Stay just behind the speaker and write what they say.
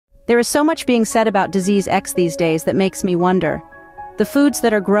There is so much being said about disease X these days that makes me wonder. The foods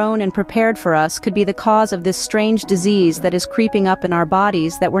that are grown and prepared for us could be the cause of this strange disease that is creeping up in our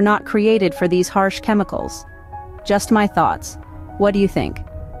bodies that were not created for these harsh chemicals. Just my thoughts. What do you think?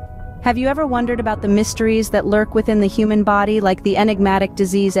 Have you ever wondered about the mysteries that lurk within the human body, like the enigmatic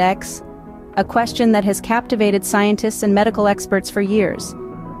disease X? A question that has captivated scientists and medical experts for years.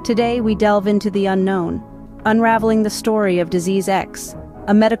 Today we delve into the unknown, unraveling the story of disease X,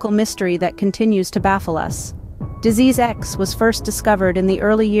 a medical mystery that continues to baffle us. Disease X was first discovered in the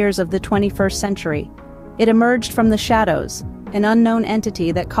early years of the 21st century. It emerged from the shadows, an unknown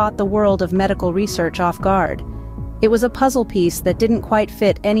entity that caught the world of medical research off guard. It was a puzzle piece that didn't quite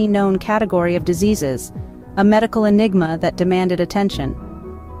fit any known category of diseases, a medical enigma that demanded attention.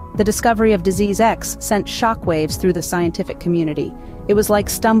 The discovery of disease X sent shockwaves through the scientific community. It was like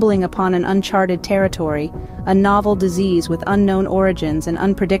stumbling upon an uncharted territory, a novel disease with unknown origins and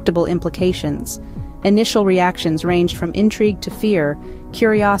unpredictable implications. Initial reactions ranged from intrigue to fear,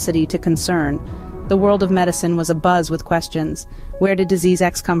 curiosity to concern. The world of medicine was abuzz with questions. Where did disease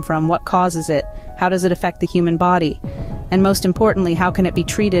X come from? What causes it? How does it affect the human body? And most importantly, how can it be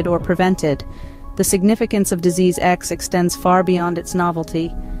treated or prevented? The significance of disease X extends far beyond its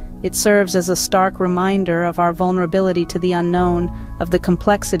novelty. It serves as a stark reminder of our vulnerability to the unknown, of the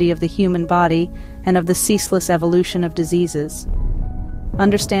complexity of the human body, and of the ceaseless evolution of diseases.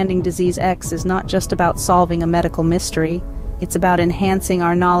 Understanding disease X is not just about solving a medical mystery. It's about enhancing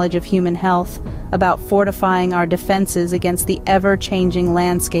our knowledge of human health, about fortifying our defenses against the ever-changing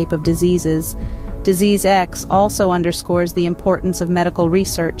landscape of diseases. Disease X also underscores the importance of medical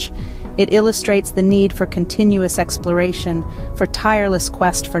research. It illustrates the need for continuous exploration, for tireless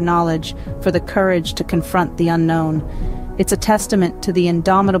quest for knowledge, for the courage to confront the unknown. It's a testament to the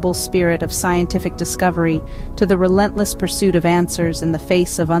indomitable spirit of scientific discovery, to the relentless pursuit of answers in the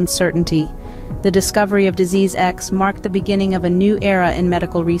face of uncertainty. The discovery of disease X marked the beginning of a new era in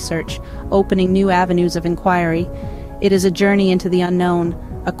medical research, opening new avenues of inquiry. It is a journey into the unknown,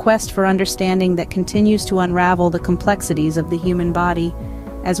 a quest for understanding that continues to unravel the complexities of the human body.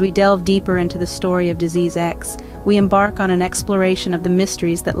 As we delve deeper into the story of disease X, we embark on an exploration of the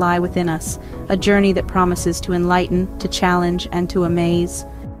mysteries that lie within us, a journey that promises to enlighten, to challenge, and to amaze.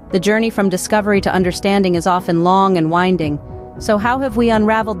 The journey from discovery to understanding is often long and winding. So how have we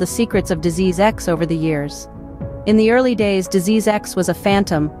unraveled the secrets of disease X over the years? In the early days, disease X was a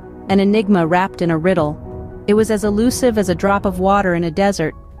phantom, an enigma wrapped in a riddle. It was as elusive as a drop of water in a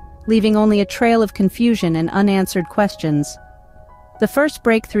desert, leaving only a trail of confusion and unanswered questions. The first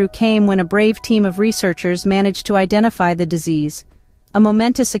breakthrough came when a brave team of researchers managed to identify the disease, a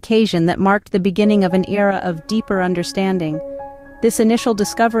momentous occasion that marked the beginning of an era of deeper understanding. This initial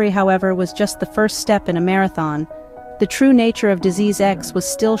discovery, however, was just the first step in a marathon. The true nature of disease X was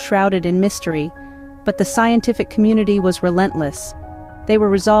still shrouded in mystery, but the scientific community was relentless. They were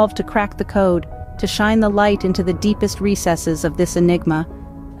resolved to crack the code, to shine the light into the deepest recesses of this enigma.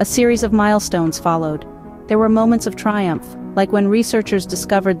 A series of milestones followed. There were moments of triumph, like when researchers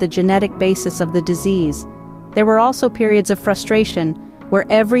discovered the genetic basis of the disease. There were also periods of frustration, where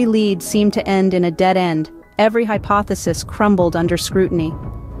every lead seemed to end in a dead end, every hypothesis crumbled under scrutiny.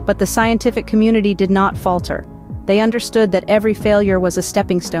 But the scientific community did not falter. They understood that every failure was a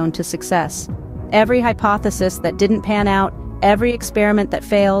stepping stone to success. Every hypothesis that didn't pan out, every experiment that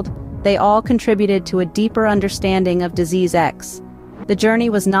failed, they all contributed to a deeper understanding of disease X. The journey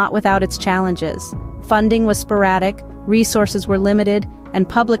was not without its challenges. Funding was sporadic, resources were limited, and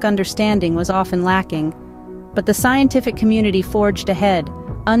public understanding was often lacking. But the scientific community forged ahead,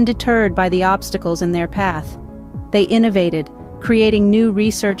 undeterred by the obstacles in their path. They innovated, creating new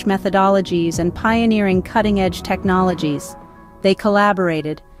research methodologies and pioneering cutting-edge technologies. They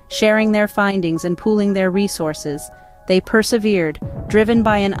collaborated, sharing their findings and pooling their resources. They persevered, driven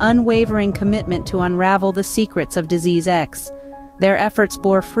by an unwavering commitment to unravel the secrets of disease X. Their efforts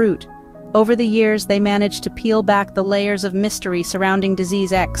bore fruit. Over the years, they managed to peel back the layers of mystery surrounding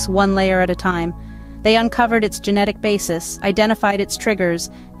disease X, one layer at a time. They uncovered its genetic basis, identified its triggers,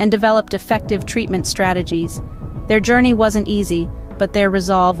 and developed effective treatment strategies. Their journey wasn't easy, but their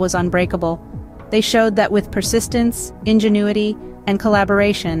resolve was unbreakable. They showed that with persistence, ingenuity, and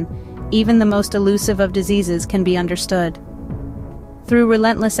collaboration, even the most elusive of diseases can be understood. Through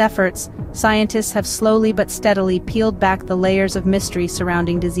relentless efforts, scientists have slowly but steadily peeled back the layers of mystery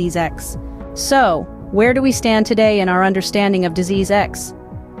surrounding disease X. So, where do we stand today in our understanding of disease X?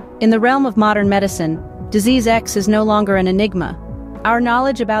 In the realm of modern medicine, disease X is no longer an enigma. Our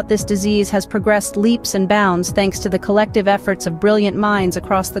knowledge about this disease has progressed leaps and bounds thanks to the collective efforts of brilliant minds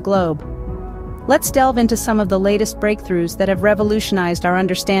across the globe. Let's delve into some of the latest breakthroughs that have revolutionized our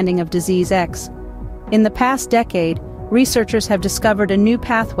understanding of disease X. In the past decade, researchers have discovered a new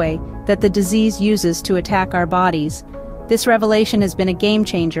pathway that the disease uses to attack our bodies. This revelation has been a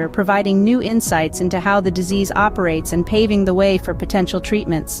game-changer, providing new insights into how the disease operates and paving the way for potential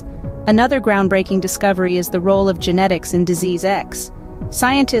treatments. Another groundbreaking discovery is the role of genetics in disease X.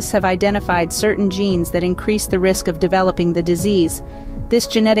 Scientists have identified certain genes that increase the risk of developing the disease. This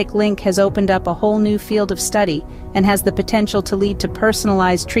genetic link has opened up a whole new field of study and has the potential to lead to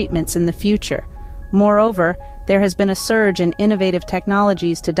personalized treatments in the future. Moreover, there has been a surge in innovative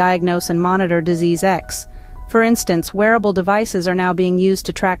technologies to diagnose and monitor disease X. For instance, wearable devices are now being used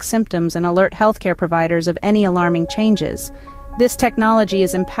to track symptoms and alert healthcare providers of any alarming changes. This technology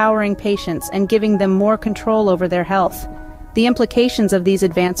is empowering patients and giving them more control over their health. The implications of these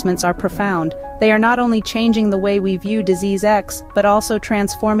advancements are profound. They are not only changing the way we view disease X, but also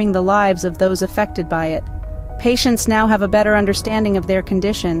transforming the lives of those affected by it. Patients now have a better understanding of their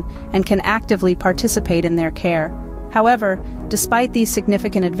condition and can actively participate in their care. However, despite these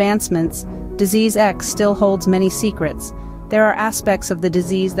significant advancements, disease X still holds many secrets. There are aspects of the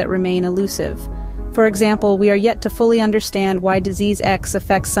disease that remain elusive. For example, we are yet to fully understand why disease X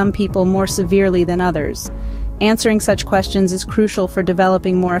affects some people more severely than others. Answering such questions is crucial for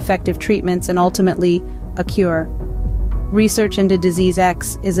developing more effective treatments and ultimately, a cure. Research into disease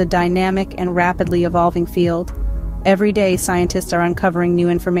X is a dynamic and rapidly evolving field. Every day, scientists are uncovering new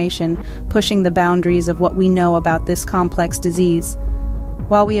information, pushing the boundaries of what we know about this complex disease.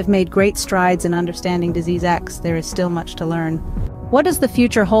 While we have made great strides in understanding disease X, there is still much to learn. What does the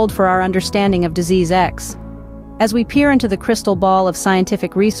future hold for our understanding of disease X? As we peer into the crystal ball of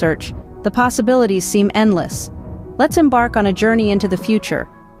scientific research, the possibilities seem endless. Let's embark on a journey into the future,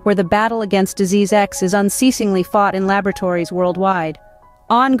 where the battle against disease X is unceasingly fought in laboratories worldwide.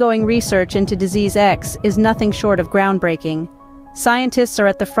 Ongoing research into disease X is nothing short of groundbreaking. Scientists are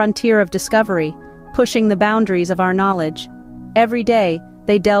at the frontier of discovery, pushing the boundaries of our knowledge. Every day,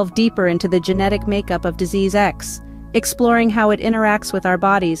 they delve deeper into the genetic makeup of disease X, exploring how it interacts with our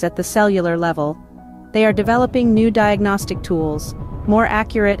bodies at the cellular level. They are developing new diagnostic tools, more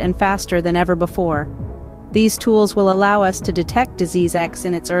accurate and faster than ever before. These tools will allow us to detect disease X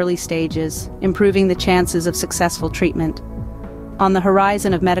in its early stages, improving the chances of successful treatment. On the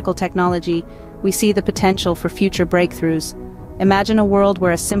horizon of medical technology, we see the potential for future breakthroughs. Imagine a world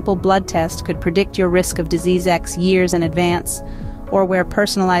where a simple blood test could predict your risk of disease X years in advance, or where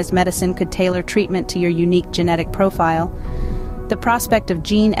personalized medicine could tailor treatment to your unique genetic profile. The prospect of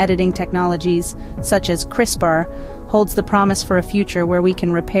gene editing technologies, such as CRISPR, holds the promise for a future where we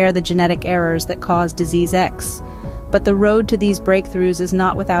can repair the genetic errors that cause disease X. But the road to these breakthroughs is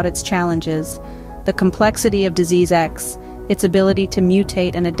not without its challenges. The complexity of disease X, its ability to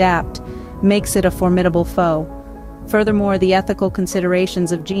mutate and adapt, makes it a formidable foe. Furthermore, the ethical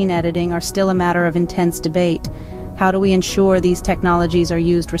considerations of gene editing are still a matter of intense debate. How do we ensure these technologies are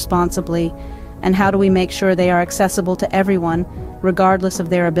used responsibly? And how do we make sure they are accessible to everyone, regardless of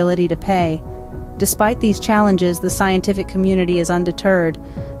their ability to pay? Despite these challenges, the scientific community is undeterred.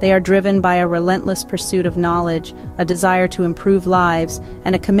 They are driven by a relentless pursuit of knowledge, a desire to improve lives,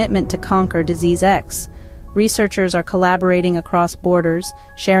 and a commitment to conquer disease X. Researchers are collaborating across borders,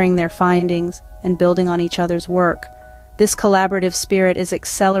 sharing their findings, and building on each other's work. This collaborative spirit is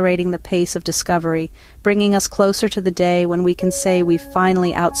accelerating the pace of discovery, bringing us closer to the day when we can say we've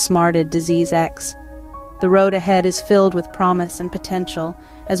finally outsmarted disease X. The road ahead is filled with promise and potential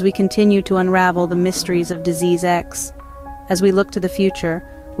as we continue to unravel the mysteries of disease X. As we look to the future,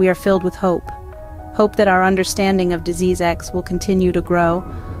 we are filled with hope. Hope that our understanding of disease X will continue to grow,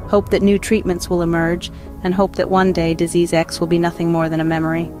 hope that new treatments will emerge, and hope that one day disease X will be nothing more than a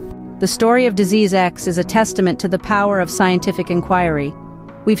memory. The story of disease X is a testament to the power of scientific inquiry.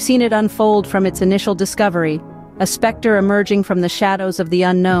 We've seen it unfold from its initial discovery, a specter emerging from the shadows of the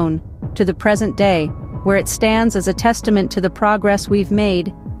unknown, to the present day, where it stands as a testament to the progress we've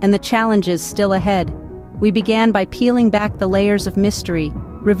made and the challenges still ahead. We began by peeling back the layers of mystery,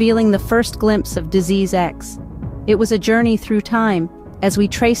 revealing the first glimpse of disease X. It was a journey through time, as we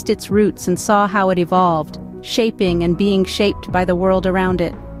traced its roots and saw how it evolved, shaping and being shaped by the world around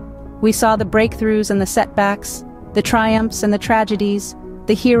it. We saw the breakthroughs and the setbacks, the triumphs and the tragedies,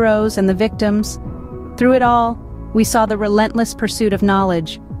 the heroes and the victims. Through it all, we saw the relentless pursuit of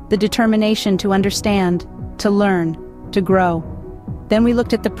knowledge, the determination to understand, to learn, to grow. Then we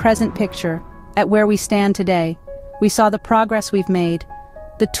looked at the present picture, at where we stand today. We saw the progress we've made,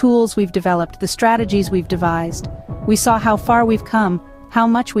 the tools we've developed, the strategies we've devised. We saw how far we've come, how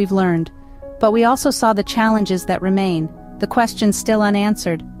much we've learned. But we also saw the challenges that remain, the questions still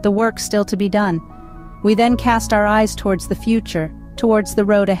unanswered, the work still to be done. We then cast our eyes towards the future, towards the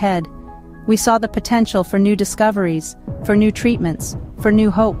road ahead. We saw the potential for new discoveries, for new treatments, for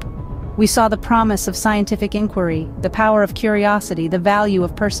new hope. We saw the promise of scientific inquiry, the power of curiosity, the value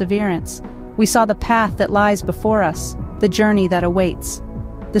of perseverance. We saw the path that lies before us, the journey that awaits.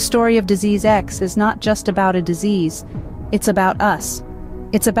 The story of Disease X is not just about a disease, it's about us.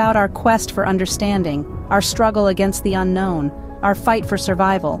 It's about our quest for understanding, our struggle against the unknown, our fight for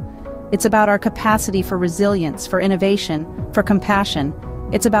survival. It's about our capacity for resilience, for innovation, for compassion.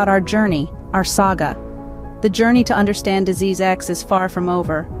 It's about our journey, our saga. The journey to understand Disease X is far from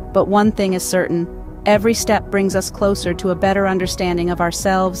over, but one thing is certain: every step brings us closer to a better understanding of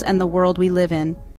ourselves and the world we live in.